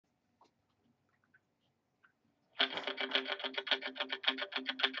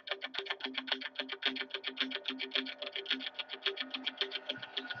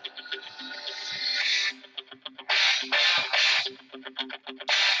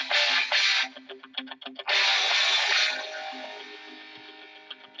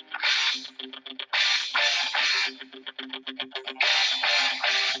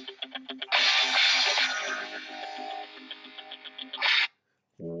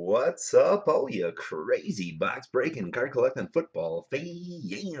What's up, all you crazy box breaking, card collecting football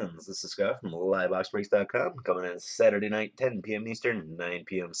fans? This is Scott from LiveBoxBreaks.com, coming in Saturday night, 10 p.m. Eastern, 9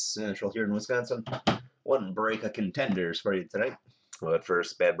 p.m. Central here in Wisconsin. One break of contenders for you tonight. But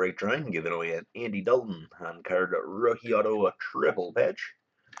first, bad break drawing, giving away an Andy Dalton on card rookie auto, a triple patch.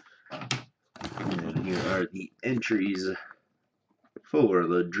 And here are the entries for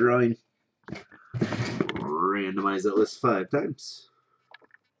the drawing. Randomize that list 5 times.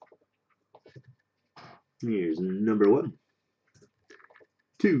 Here's number 1,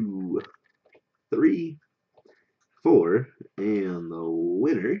 2, 3, 4, and the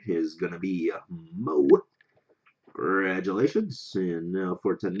winner is going to be Mo. Congratulations. And now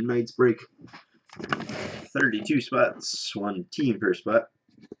for tonight's break, 32 spots, 1 team per spot.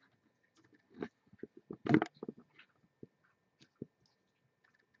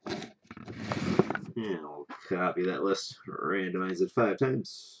 And I'll copy that list, randomize it 5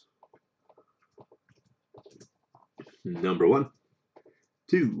 times. Number 1,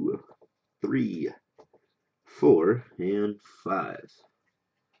 2, 3, 4, and 5.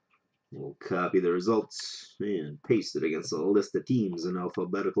 We'll copy the results and paste it against a list of teams in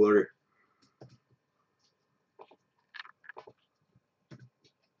alphabetical order.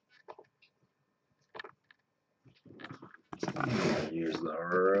 Here's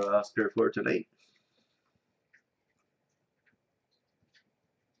the roster for tonight.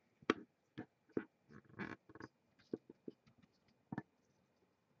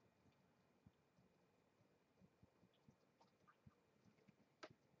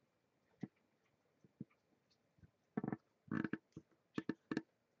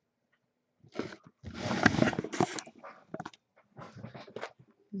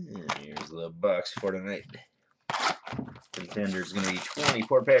 And here's the box for tonight. Contender's going to be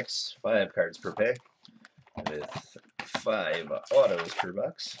 24 packs, 5 cards per pack, with 5 autos per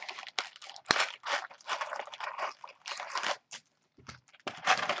box.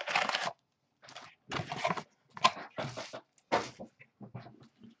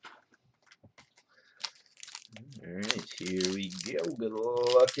 Alright, here we go. Good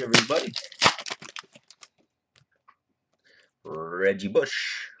luck, everybody. Reggie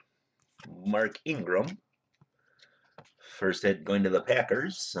Bush, Mark Ingram. First hit going to the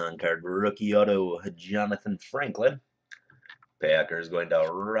Packers. On card rookie auto, Jonathan Franklin. Packers going to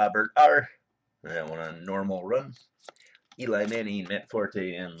Robert R. That one on normal run. Eli Manning, Matt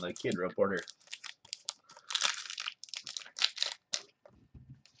Forte, and the Kid Reporter.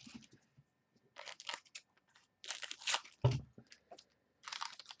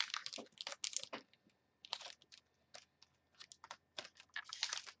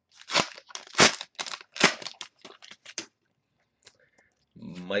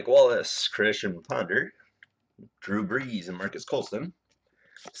 Mike Wallace, Christian Ponder, Drew Brees and Marcus Colston,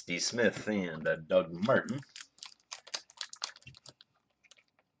 Steve Smith and Doug Martin.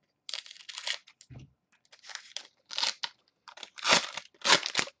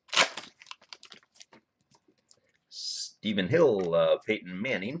 Stephen Hill, Peyton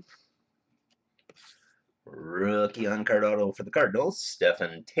Manning. Rookie on card auto for the Cardinals,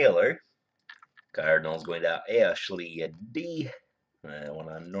 Stephen Taylor. Cardinals going to Ashley D. That one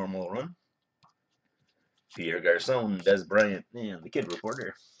on normal run. Peter Garcon, Des Bryant, and the Kid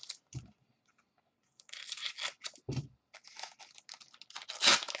Reporter.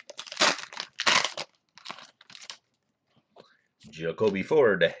 Jacoby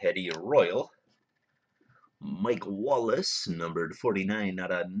Ford, Eddie Royal. Mike Wallace, numbered 49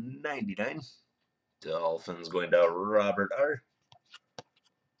 out of 99. Dolphins going to Robert R.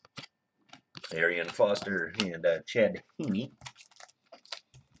 Arian Foster and Chad Heaney.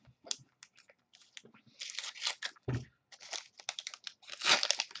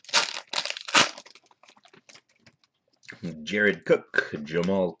 Jared Cook,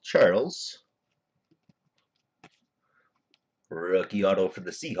 Jamal Charles. Rookie auto for the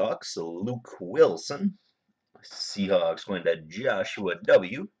Seahawks, Luke Wilson. Seahawks going to Joshua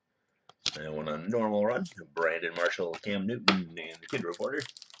W. That one on normal run. Brandon Marshall, Cam Newton, and the Kid Reporter.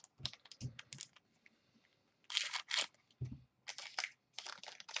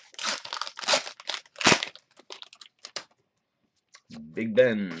 Big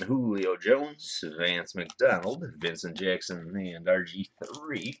Ben, Julio Jones, Vance McDonald, Vincent Jackson, and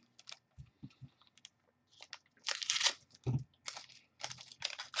RG3.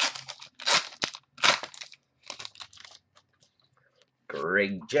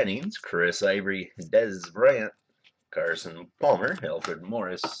 Greg Jennings, Chris Ivory, Des Bryant, Carson Palmer, Alfred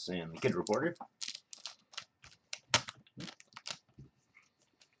Morris, and the Kid Reporter.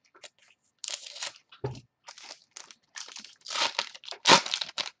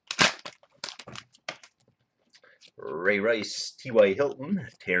 Ray Rice, T.Y. Hilton,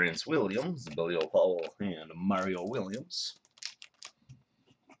 Terrence Williams, Billy Powell, and Mario Williams.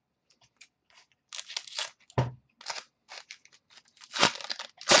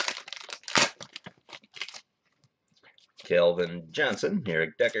 Calvin Johnson,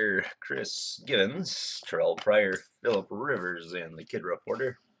 Eric Decker, Chris Givens, Terrell Pryor, Philip Rivers, and the Kid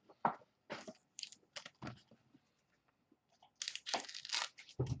Reporter.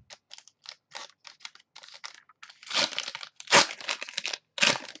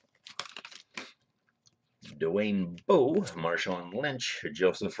 Dwayne Bowe, Marshawn Lynch,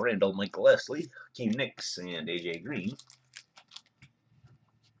 Joseph Randall, Mike Leslie, Keem Nicks, and AJ Green.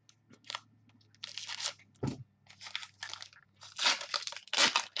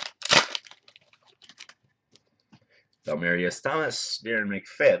 Delmarius Thomas, Darren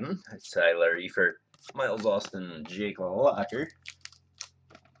McFadden, Tyler Eifert, Miles Austin, Jake Locker.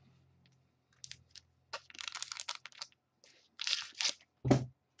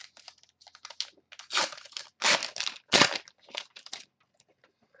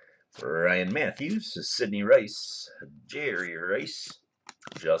 Ryan Matthews, Sidney Rice, Jerry Rice,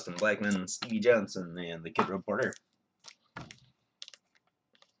 Justin Blackman, Stevie Johnson, and the Kid Reporter.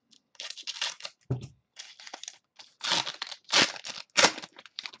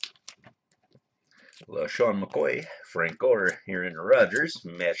 LaShawn McCoy, Frank Gore, Aaron Rodgers,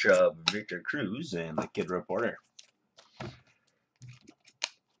 Matt Shaw, Victor Cruz, and the Kid Reporter.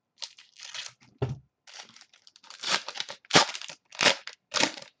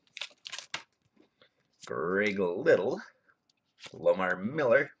 Greg Little, Lamar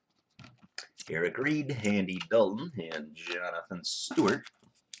Miller, Eric Reed, Andy Dalton, and Jonathan Stewart.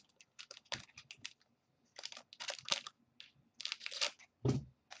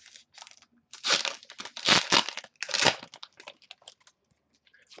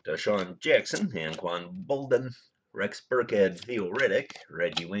 Deshaun Jackson, Anquan Bolden, Rex Burkhead, Theo Riddick,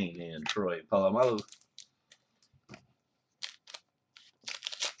 Reggie Wayne, and Troy Polamalu.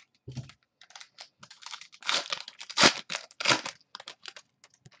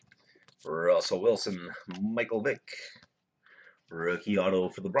 Russell Wilson, Michael Vick. Rookie auto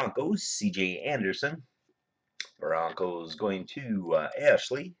for the Broncos, C.J. Anderson. Broncos going to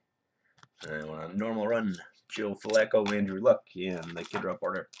Ashley. And on a normal run, Joe Flacco, Andrew Luck, and the Kid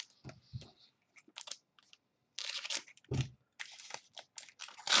Reporter.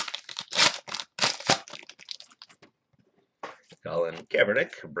 Colin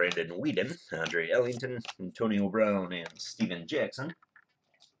Kaepernick, Brandon Whedon, Andre Ellington, Antonio Brown, and Steven Jackson.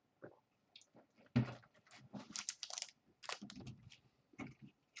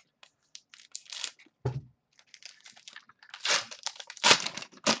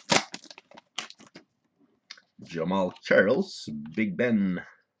 Jamal Charles, Big Ben.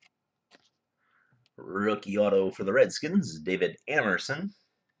 Rookie auto for the Redskins, David Amerson.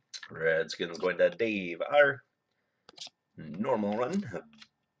 Redskins going to Dave R. Normal run,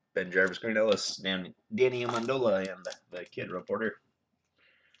 Ben Jarvis, Green Ellis, Danny Amendola, and the Kid Reporter.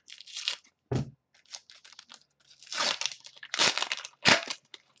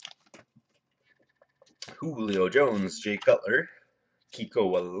 Julio Jones, Jay Cutler,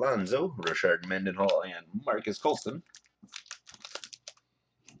 Kiko Alonso, Rashard Mendenhall, and Marcus Colston.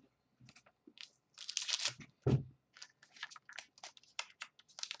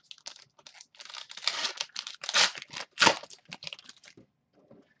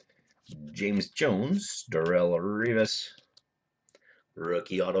 James Jones, Darrell Rivas.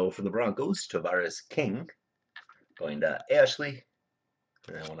 Rookie auto for the Broncos, Tavares King. Going to Ashley.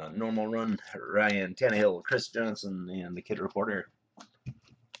 And on a normal run, Ryan Tannehill, Chris Johnson, and the Kid Reporter.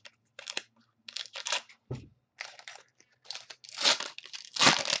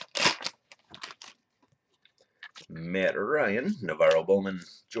 Matt Ryan, Navarro Bowman,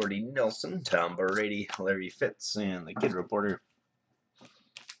 Jordy Nelson, Tom Brady, Larry Fitz, and the Kid Reporter.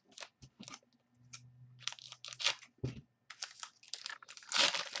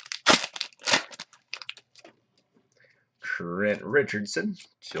 Trent Richardson,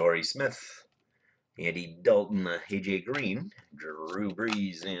 Torrey Smith, Andy Dalton, AJ Green, Drew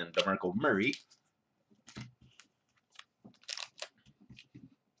Brees, and DeMarco Murray.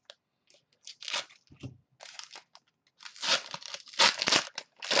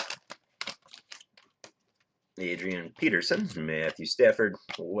 Adrian Peterson, Matthew Stafford,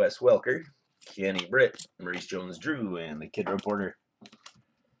 Wes Welker, Kenny Britt, Maurice Jones-Drew, and the Kid Reporter.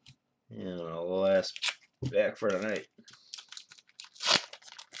 And the last back for tonight.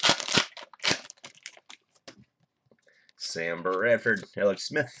 Sam Bradford, Alex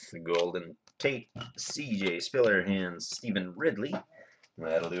Smith, Golden Tate, C.J. Spiller, and Stephen Ridley.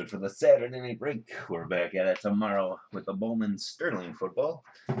 That'll do it for the Saturday night break. We're back at it tomorrow with the Bowman Sterling football.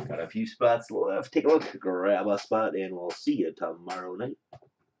 Got a few spots left. Take a look, grab a spot, and we'll see you tomorrow night.